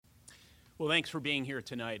Well, thanks for being here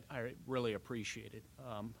tonight. I really appreciate it.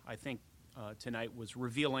 I think tonight was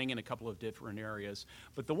revealing in a couple of different areas.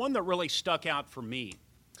 But the one that really stuck out for me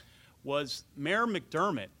was Mayor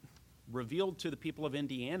McDermott revealed to the people of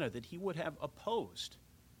Indiana that he would have opposed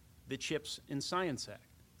the CHIPS and Science Act.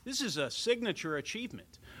 This is a signature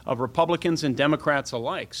achievement of Republicans and Democrats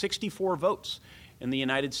alike, 64 votes in the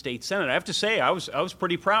United States Senate. I have to say, I was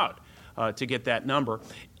pretty proud to get that number.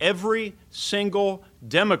 Every single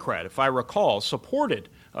Democrat, if I recall, supported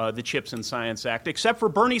the CHIPS and Science Act, except for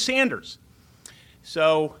Bernie Sanders.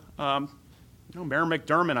 So, Mayor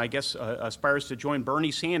McDermott, I guess, aspires to join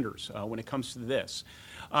Bernie Sanders when it comes to this.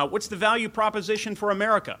 What's the value proposition for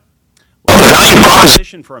America? Well, the value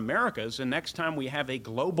proposition for America is the next time we have a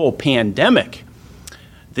global pandemic,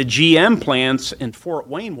 the GM plants in Fort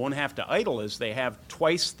Wayne won't have to idle as they have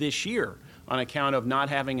twice this year on account of not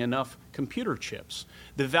having enough computer chips.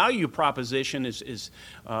 The value proposition is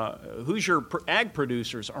Hoosier ag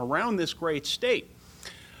producers around this great state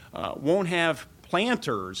won't have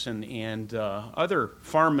planters and other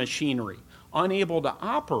farm machinery unable to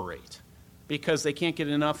operate because they can't get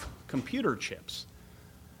enough computer chips.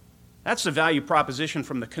 That's the value proposition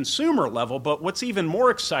from the consumer level, but what's even more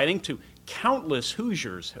exciting to countless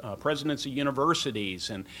Hoosiers, presidents of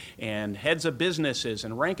universities and heads of businesses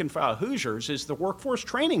and rank and file Hoosiers is the workforce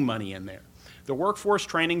training money in there. The workforce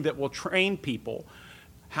training that will train people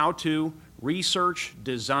how to research,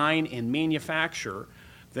 design, and manufacture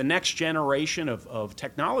the next generation of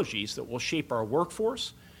technologies that will shape our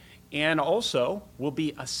workforce and also will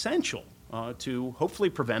be essential to hopefully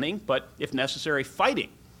preventing, but if necessary, fighting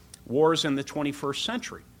wars in the 21st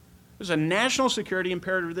century. There's a national security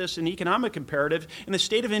imperative to this, an economic imperative. In the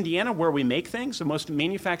state of Indiana, where we make things, the most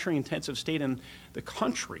manufacturing-intensive state in the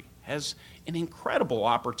country, has an incredible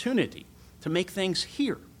opportunity to make things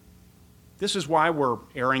here. This is why we're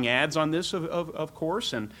airing ads on this, of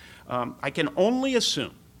course, and I can only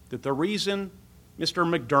assume that the reason Mr.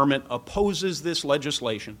 McDermott opposes this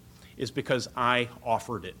legislation is because I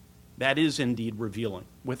offered it. That is indeed revealing.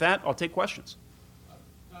 With that, I'll take questions.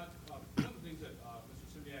 Todd, one of the things that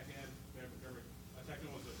Mr. Simbiak and Mayor McDermott attacked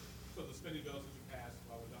on was the spending bills that you passed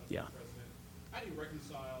while we're done as president. How do you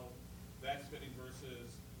reconcile that spending versus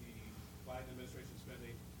the Biden administration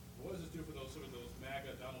spending? What does this do for those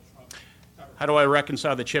MAGA Donald Trump? How do I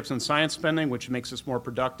reconcile the CHIPS and Science spending, which makes us more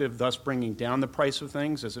productive, thus bringing down the price of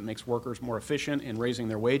things as it makes workers more efficient in raising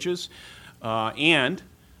their wages, and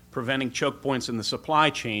preventing choke points in the supply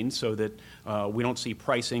chain so that we don't see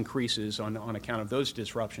price increases on account of those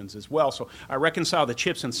disruptions as well. So I reconcile the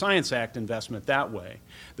CHIPS and Science Act investment that way.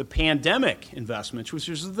 The pandemic investments, which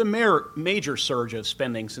is the major surge of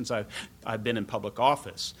spending since I've been in public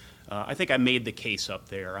office, I think I made the case up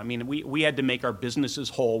there. I mean, we had to make our businesses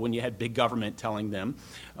whole when you had big government telling them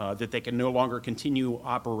that they can no longer continue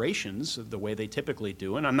operations the way they typically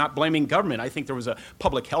do. And I'm not blaming government. I think there was a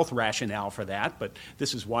public health rationale for that, but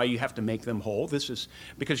this is why you have to make them whole. This is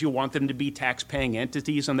because you want them to be tax-paying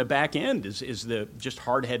entities on the back end is the just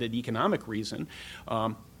hard-headed economic reason.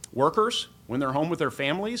 Workers, when they're home with their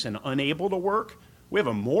families and unable to work, we have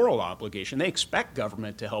a moral obligation. They expect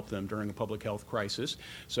government to help them during a public health crisis.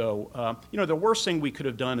 So, the worst thing we could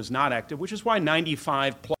have done is not active, which is why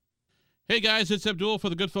 95 plus. Hey guys, it's Abdul for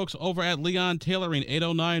the good folks over at Leon Tailoring,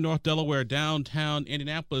 809 North Delaware, downtown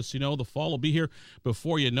Indianapolis. The fall will be here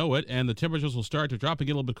before you know it, and the temperatures will start to drop and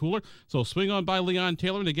get a little bit cooler. So swing on by Leon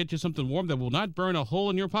Tailoring to get you something warm that will not burn a hole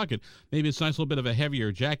in your pocket. Maybe it's a nice little bit of a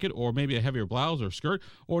heavier jacket, or maybe a heavier blouse or skirt,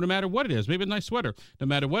 or no matter what it is, maybe a nice sweater. No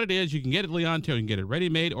matter what it is, you can get it at Leon Tailoring. You can get it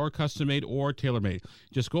ready-made or custom-made or tailor-made.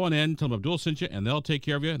 Just go on in, tell them Abdul sent you, and they'll take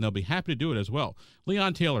care of you, and they'll be happy to do it as well.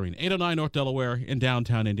 Leon Tailoring, 809 North Delaware in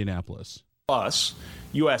downtown Indianapolis. Plus,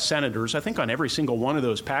 U.S. senators, I think on every single one of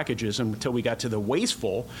those packages until we got to the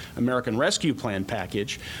wasteful American Rescue Plan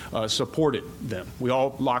package, supported them. We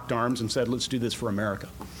all locked arms and said, let's do this for America.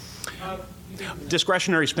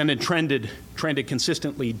 Discretionary spending trended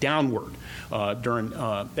consistently downward during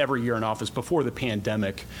every year in office before the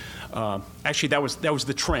pandemic. Actually, that was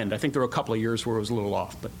the trend. I think there were a couple of years where it was a little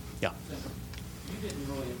off, but yeah. You didn't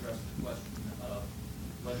really address the question of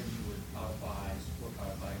whether you would support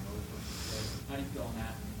codifying those versus how do you feel on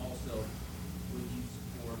that? And also, would you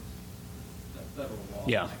support the federal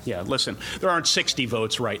law? Yeah. Listen, there aren't 60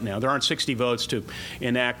 votes right now. There aren't 60 votes to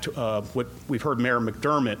enact what we've heard Mayor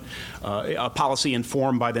McDermott, a policy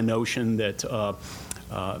informed by the notion that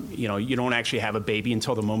You don't actually have a baby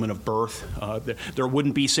until the moment of birth. There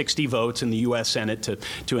wouldn't be 60 votes in the U.S. Senate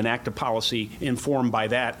to enact a policy informed by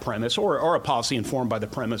that premise, or a policy informed by the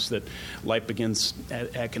premise that life begins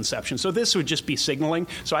at conception. So this would just be signaling.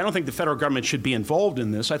 So I don't think the federal government should be involved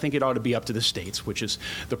in this. I think it ought to be up to the states, which is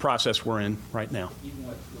the process we're in right now. Even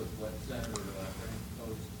what Senator Graham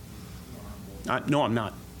proposed, No, I'm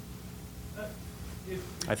not.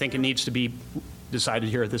 I think it needs to be decided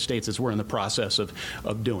here at the states as we're in the process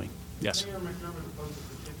of doing. Yes. Mayor McDermott proposed that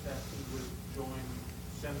the CHIPS Act he would join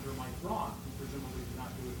Senator Mike Braun, who presumably did not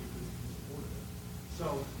do it because he supported it. So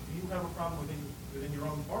do you have a problem within your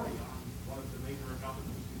own party on one of the major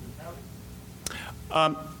accomplishments you've been touting?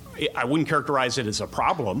 I wouldn't characterize it as a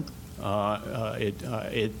problem.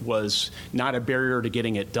 It was not a barrier to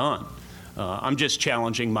getting it done. I'm just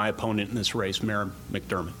challenging my opponent in this race, Mayor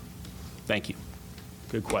McDermott. Thank you.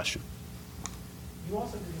 Good question. You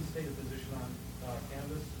also didn't state a position on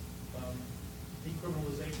cannabis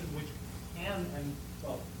decriminalization, which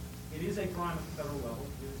it is a crime at the federal level.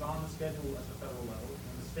 It is on the schedule at the federal level.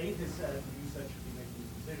 And the state has said, you said should be making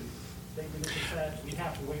these decisions. The state has said we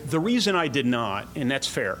have to wait. The reason I did not, and that's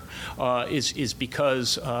fair, is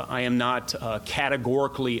because I am not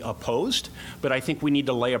categorically opposed, but I think we need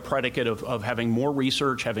to lay a predicate of having more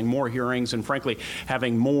research, having more hearings, and frankly,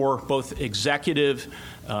 having more both executive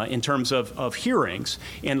in terms of hearings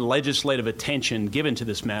and legislative attention given to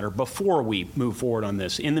this matter before we move forward on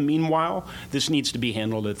this. In the meanwhile, this needs to be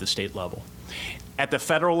handled at the state level. At the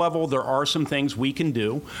federal level, there are some things we can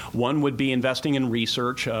do. One would be investing in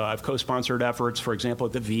research. I've co-sponsored efforts, for example,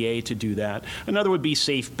 at the VA to do that. Another would be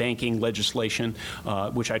safe banking legislation,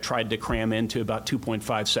 which I tried to cram into about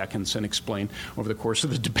 2.5 seconds and explain over the course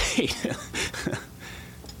of the debate.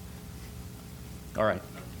 All right.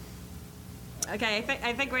 Okay,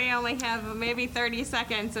 I think we only have maybe 30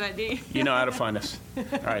 seconds. You know how to find us. All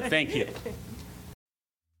right, thank you.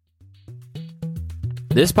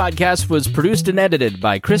 This podcast was produced and edited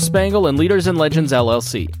by Chris Spangle and Leaders and Legends,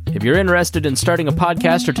 LLC. If you're interested in starting a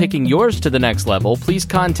podcast or taking yours to the next level, please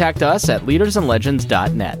contact us at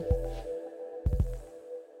leadersandlegends.net.